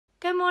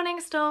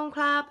morning Storm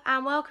Club,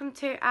 and welcome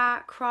to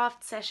our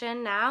craft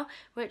session now,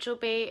 which will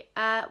be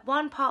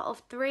one part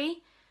of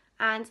 3,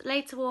 and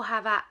later we'll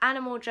have our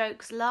animal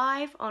jokes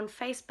live on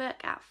Facebook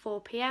at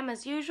 4 PM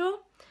as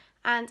usual,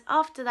 and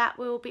after that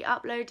we will be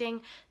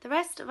uploading the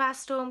rest of our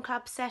Storm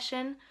Club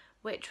session,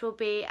 which will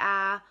be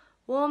our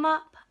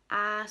warm-up,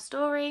 our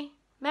story,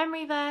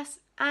 memory verse,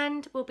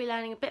 and we'll be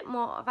learning a bit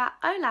more of our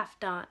Olaf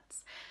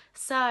dance.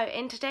 So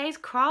in today's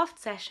craft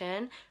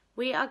session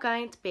we are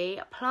going to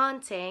be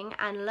planting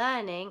and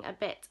learning a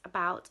bit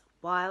about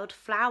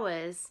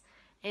wildflowers.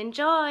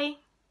 Enjoy!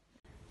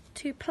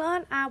 To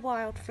plant our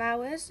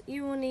wildflowers,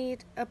 you will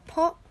need a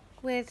pot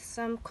with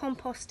some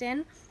compost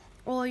in,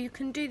 or you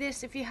can do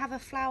this if you have a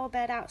flower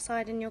bed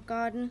outside in your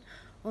garden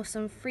or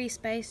some free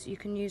space, you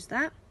can use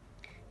that.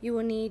 You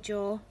will need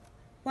your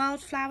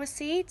wildflower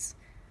seeds,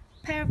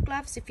 a pair of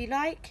gloves if you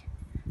like,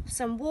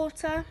 some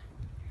water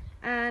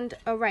and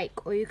a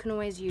rake, or you can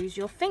always use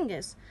your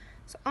fingers.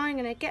 So I'm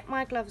going to get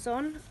my gloves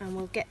on and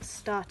we'll get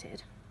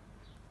started.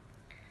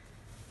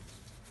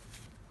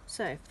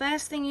 So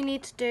first thing you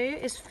need to do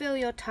is fill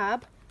your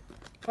tub,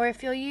 or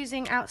if you're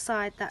using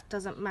outside that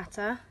doesn't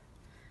matter,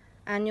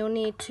 and you'll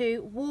need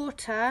to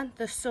water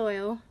the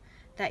soil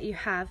that you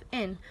have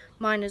in.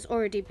 Mine has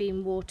already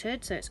been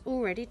watered, so it's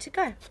all ready to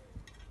go.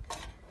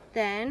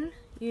 Then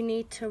you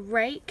need to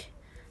rake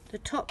the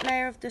top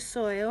layer of the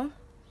soil,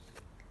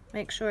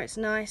 make sure it's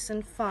nice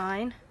and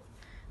fine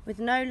with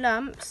no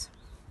lumps.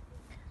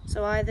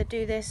 So either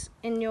do this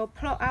in your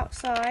plot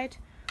outside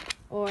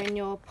or in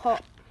your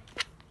pot,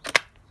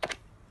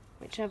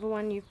 whichever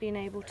one you've been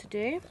able to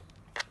do.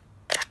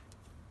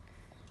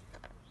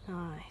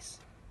 Nice.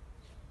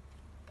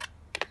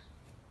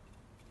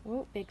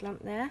 Oh, big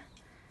lump there.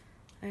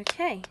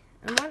 Okay,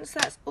 and once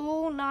that's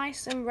all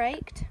nice and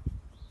raked,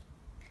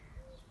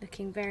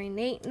 looking very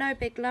neat, no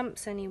big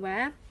lumps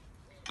anywhere,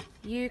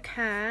 you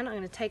can, I'm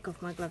going to take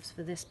off my gloves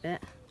for this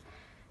bit,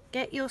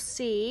 get your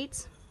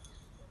seeds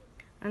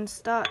and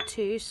start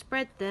to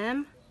spread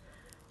them,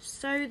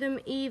 sow them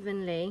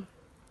evenly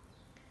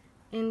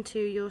into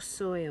your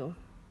soil.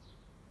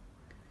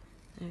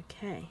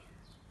 Okay,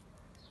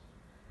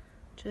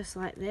 just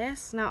like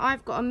this. Now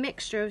I've got a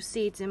mixture of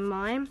seeds in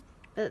mine,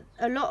 but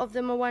a lot of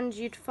them are ones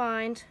you'd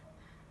find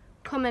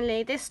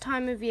commonly this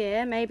time of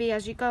year. Maybe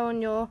as you go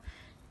on your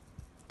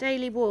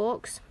daily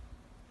walks,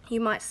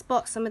 you might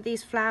spot some of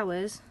these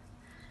flowers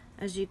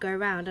as you go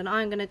around, and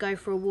I'm going to go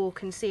for a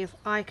walk and see if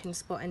I can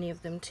spot any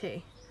of them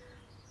too.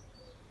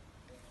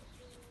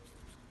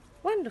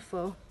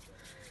 Wonderful.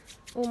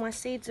 All my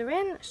seeds are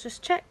in. Let's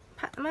just check,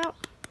 pat them out.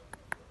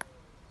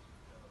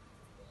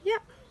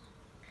 Yep.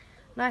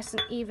 Nice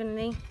and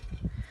evenly.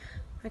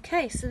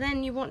 Okay, so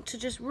then you want to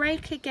just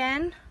rake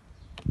again,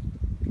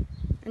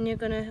 and you're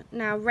going to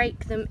now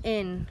rake them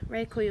in.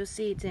 Rake all your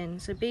seeds in.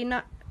 So be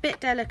a bit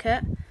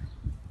delicate,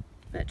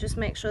 but just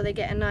make sure they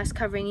get a nice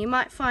covering. You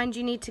might find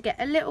you need to get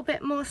a little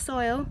bit more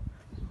soil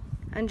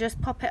and just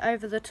pop it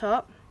over the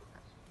top.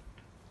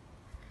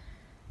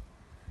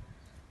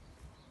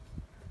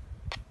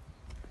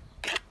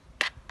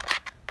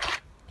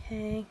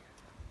 Okay,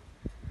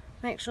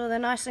 make sure they're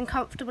nice and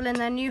comfortable in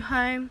their new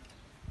home.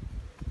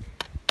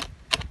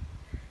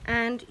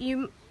 And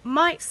you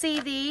might see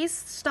these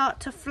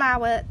start to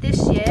flower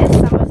this year,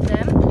 some of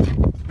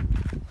them,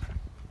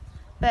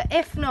 but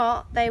if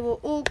not, they will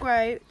all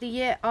grow the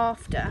year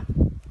after.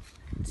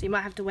 So you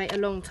might have to wait a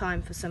long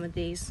time for some of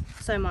these,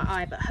 so might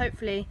I, but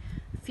hopefully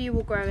a few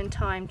will grow in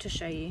time to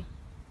show you.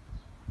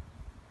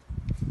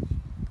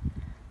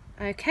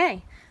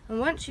 Okay, and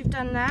once you've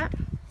done that,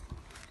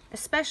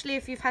 especially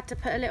if you've had to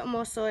put a little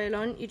more soil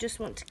on, you just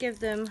want to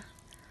give them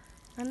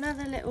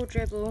another little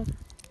dribble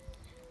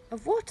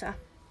of water.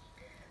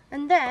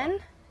 And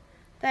then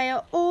they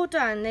are all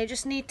done. They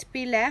just need to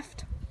be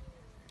left.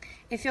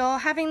 If you're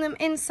having them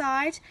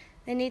inside,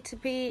 they need to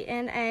be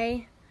in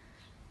a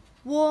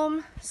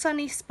warm,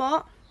 sunny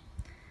spot,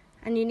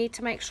 and you need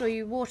to make sure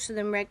you water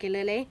them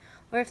regularly.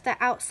 Or if they're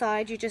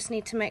outside, you just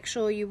need to make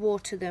sure you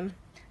water them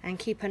and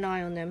keep an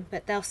eye on them.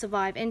 But they'll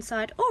survive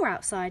inside or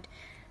outside.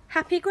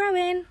 Happy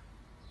growing!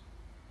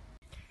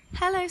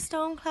 Hello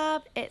Storm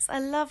Club, it's a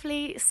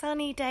lovely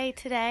sunny day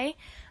today,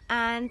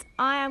 and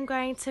I am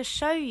going to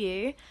show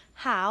you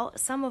how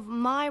some of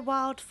my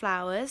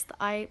wildflowers that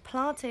I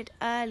planted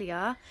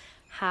earlier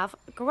have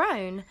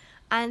grown.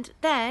 And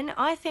then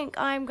I think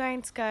I'm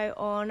going to go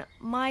on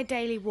my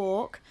daily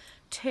walk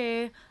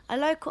to a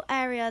local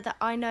area that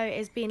I know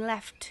is being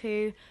left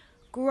to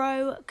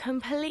grow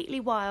completely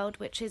wild,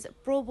 which is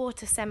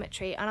Broadwater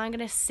Cemetery, and I'm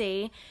going to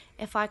see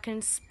if I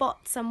can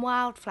spot some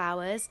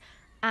wildflowers,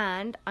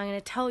 and I'm going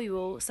to tell you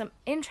all some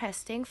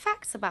interesting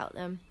facts about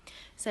them.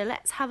 So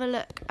let's have a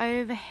look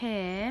over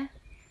here.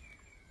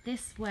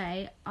 This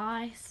way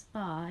I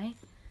spy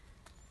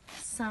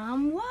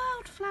some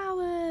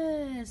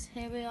wildflowers.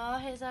 Here we are.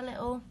 Here's our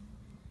little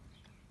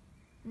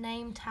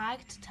name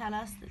tag to tell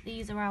us that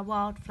these are our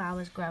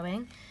wildflowers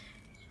growing.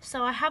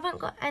 So I haven't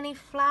got any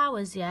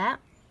flowers yet,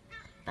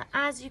 but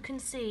as you can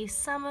see,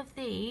 some of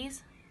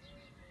these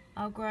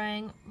are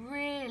growing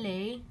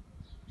really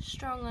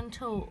strong and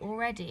tall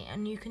already,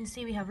 and you can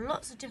see we have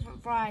lots of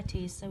different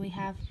varieties. So we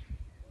have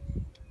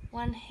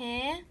one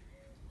here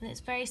with its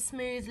very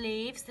smooth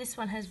leaves. This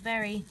one has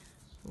very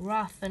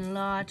rough and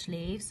large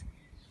leaves.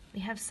 We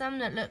have some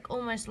that look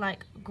almost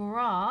like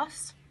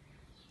grass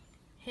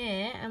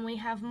here, and we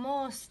have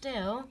more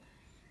still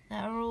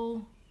that are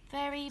all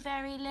very,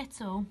 very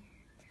little.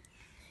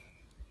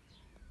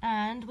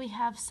 And we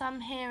have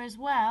some here as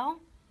well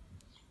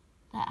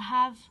that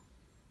have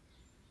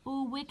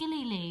all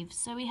wiggly leaves.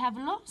 So we have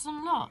lots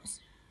and lots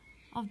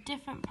of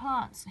different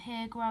plants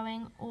here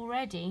growing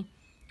already.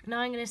 Now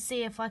I'm going to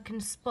see if I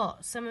can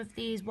spot some of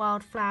these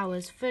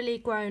wildflowers fully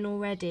grown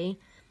already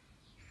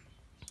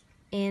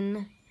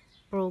in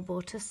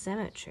Broadwater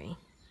Cemetery.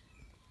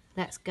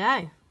 Let's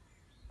go.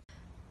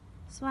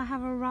 So I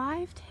have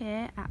arrived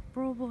here at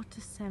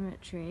Broadwater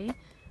Cemetery,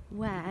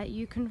 where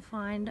you can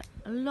find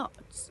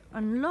lots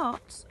and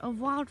lots of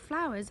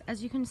wildflowers.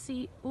 As you can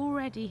see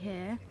already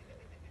here,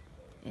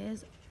 it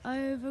is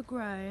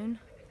overgrown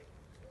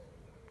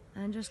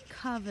and just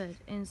covered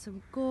in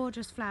some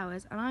gorgeous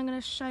flowers, and I'm going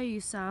to show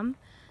you some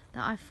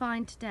that I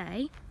find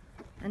today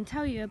and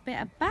tell you a bit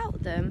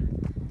about them.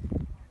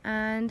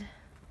 And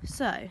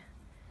so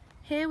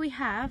here we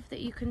have that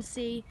you can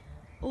see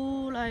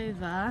all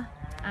over,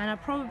 and are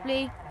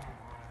probably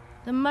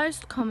the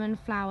most common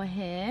flower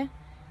here.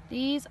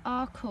 These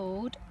are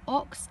called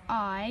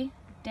ox-eye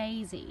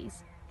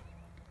daisies,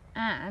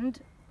 and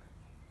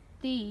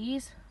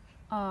these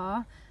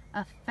are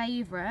a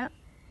favourite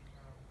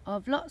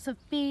of lots of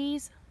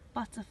bees,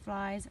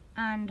 butterflies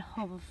and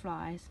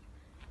hoverflies.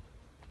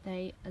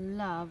 They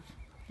love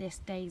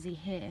this daisy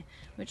here,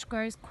 which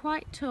grows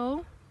quite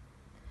tall,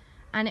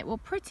 and it will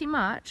pretty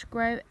much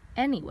grow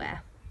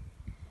anywhere.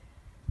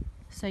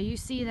 So you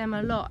see them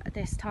a lot at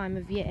this time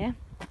of year.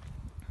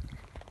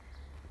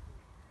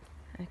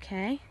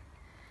 Okay,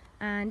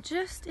 and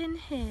just in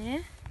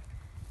here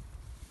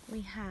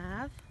we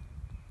have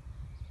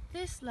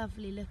this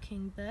lovely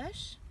looking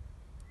bush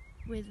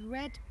with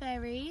red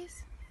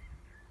berries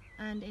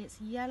and its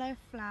yellow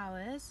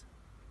flowers.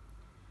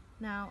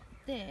 Now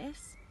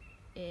this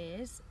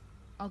is,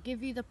 I'll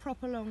give you the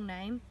proper long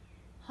name,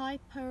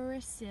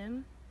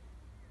 Hypericum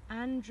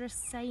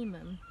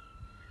androsamum,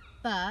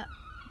 but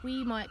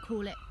we might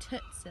call it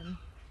Tutsun,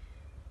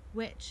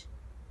 which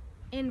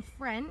in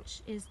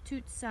French is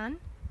Tutsun,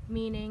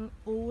 meaning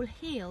all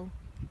heal,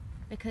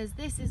 because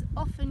this is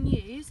often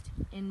used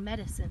in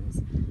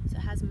medicines, so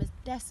it has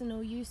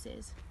medicinal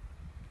uses.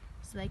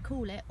 So they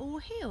call it all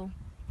heal.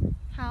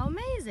 How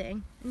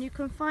amazing! And you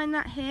can find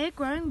that here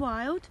growing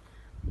wild.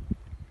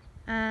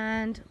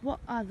 And what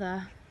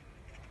other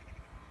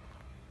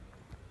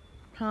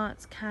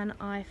plants can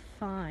I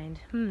find?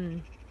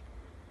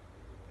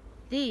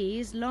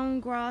 These long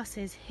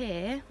grasses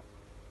here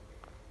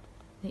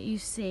that you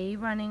see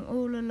running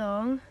all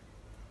along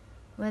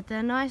with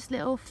their nice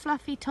little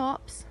fluffy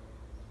tops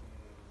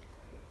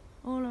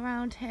all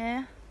around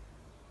here.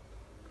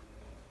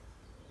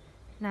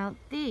 Now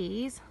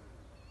these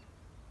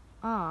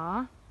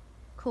are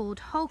called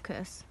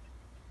holcus,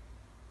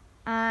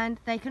 and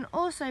they can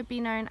also be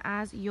known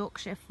as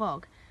Yorkshire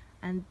fog,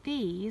 and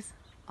these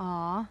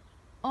are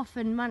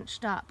often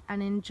munched up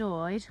and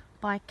enjoyed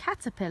by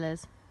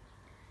caterpillars,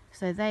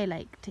 so they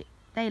like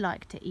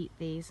to eat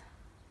these.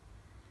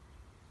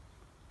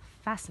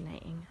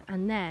 Fascinating.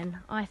 And then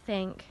I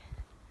think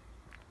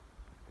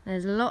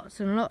there's lots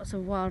and lots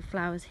of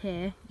wildflowers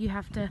here. You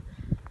have to,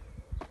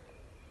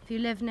 if you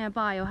live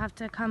nearby, you'll have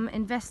to come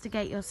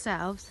investigate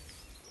yourselves.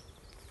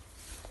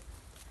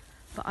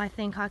 But I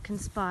think I can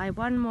spy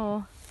one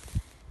more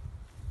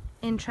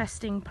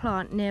interesting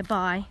plant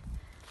nearby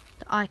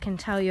that I can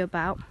tell you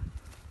about.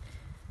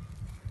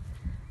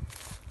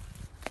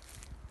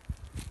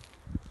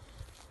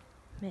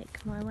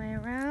 Make my way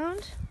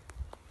around.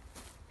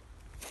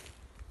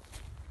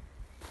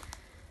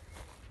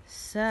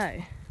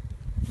 So,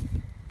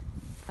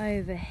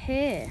 over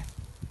here.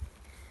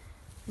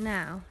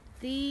 Now,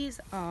 these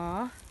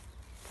are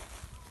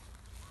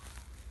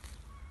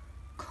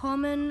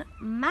common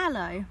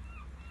mallow,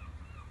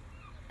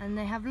 and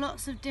they have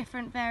lots of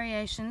different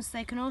variations.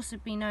 They can also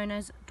be known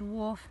as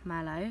dwarf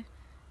mallow,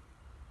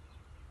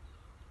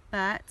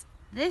 but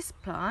this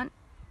plant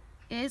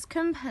is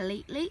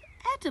completely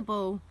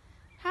edible.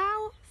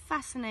 How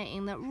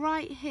fascinating that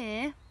right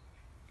here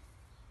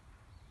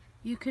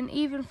you can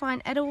even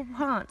find edible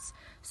plants.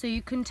 So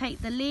you can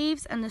take the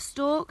leaves and the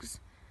stalks,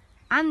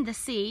 and the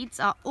seeds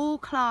are all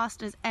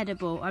classed as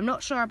edible. I'm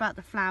not sure about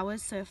the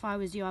flowers, so if I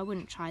was you I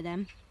wouldn't try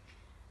them.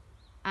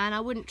 And I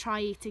wouldn't try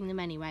eating them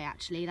anyway,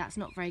 actually. That's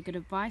not very good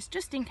advice,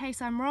 just in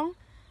case I'm wrong.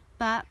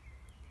 But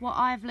what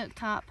I've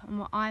looked up and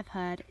what I've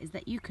heard is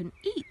that you can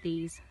eat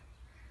these.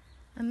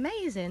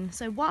 Amazing.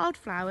 So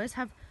wildflowers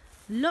have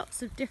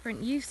lots of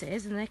different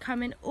uses, and they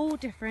come in all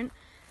different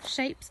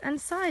shapes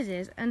and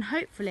sizes, and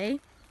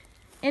hopefully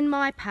in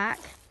my pack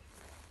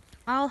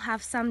I'll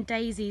have some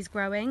daisies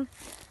growing,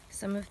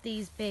 some of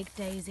these big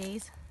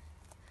daisies.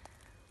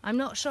 I'm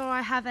not sure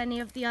I have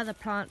any of the other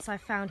plants I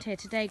found here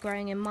today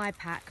growing in my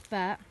pack,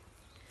 but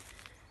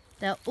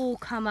they'll all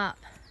come up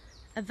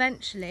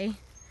eventually,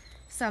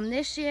 some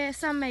this year,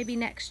 some maybe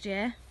next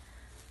year,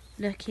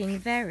 looking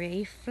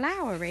very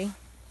flowery.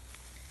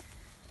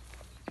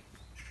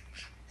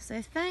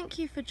 So thank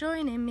you for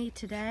joining me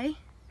today,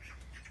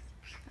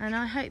 and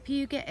I hope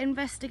you get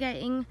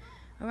investigating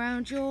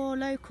around your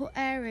local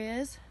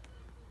areas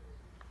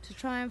to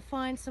try and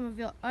find some of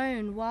your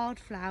own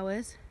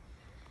wildflowers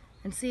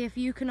and see if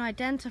you can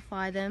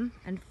identify them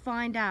and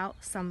find out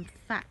some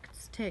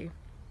facts too.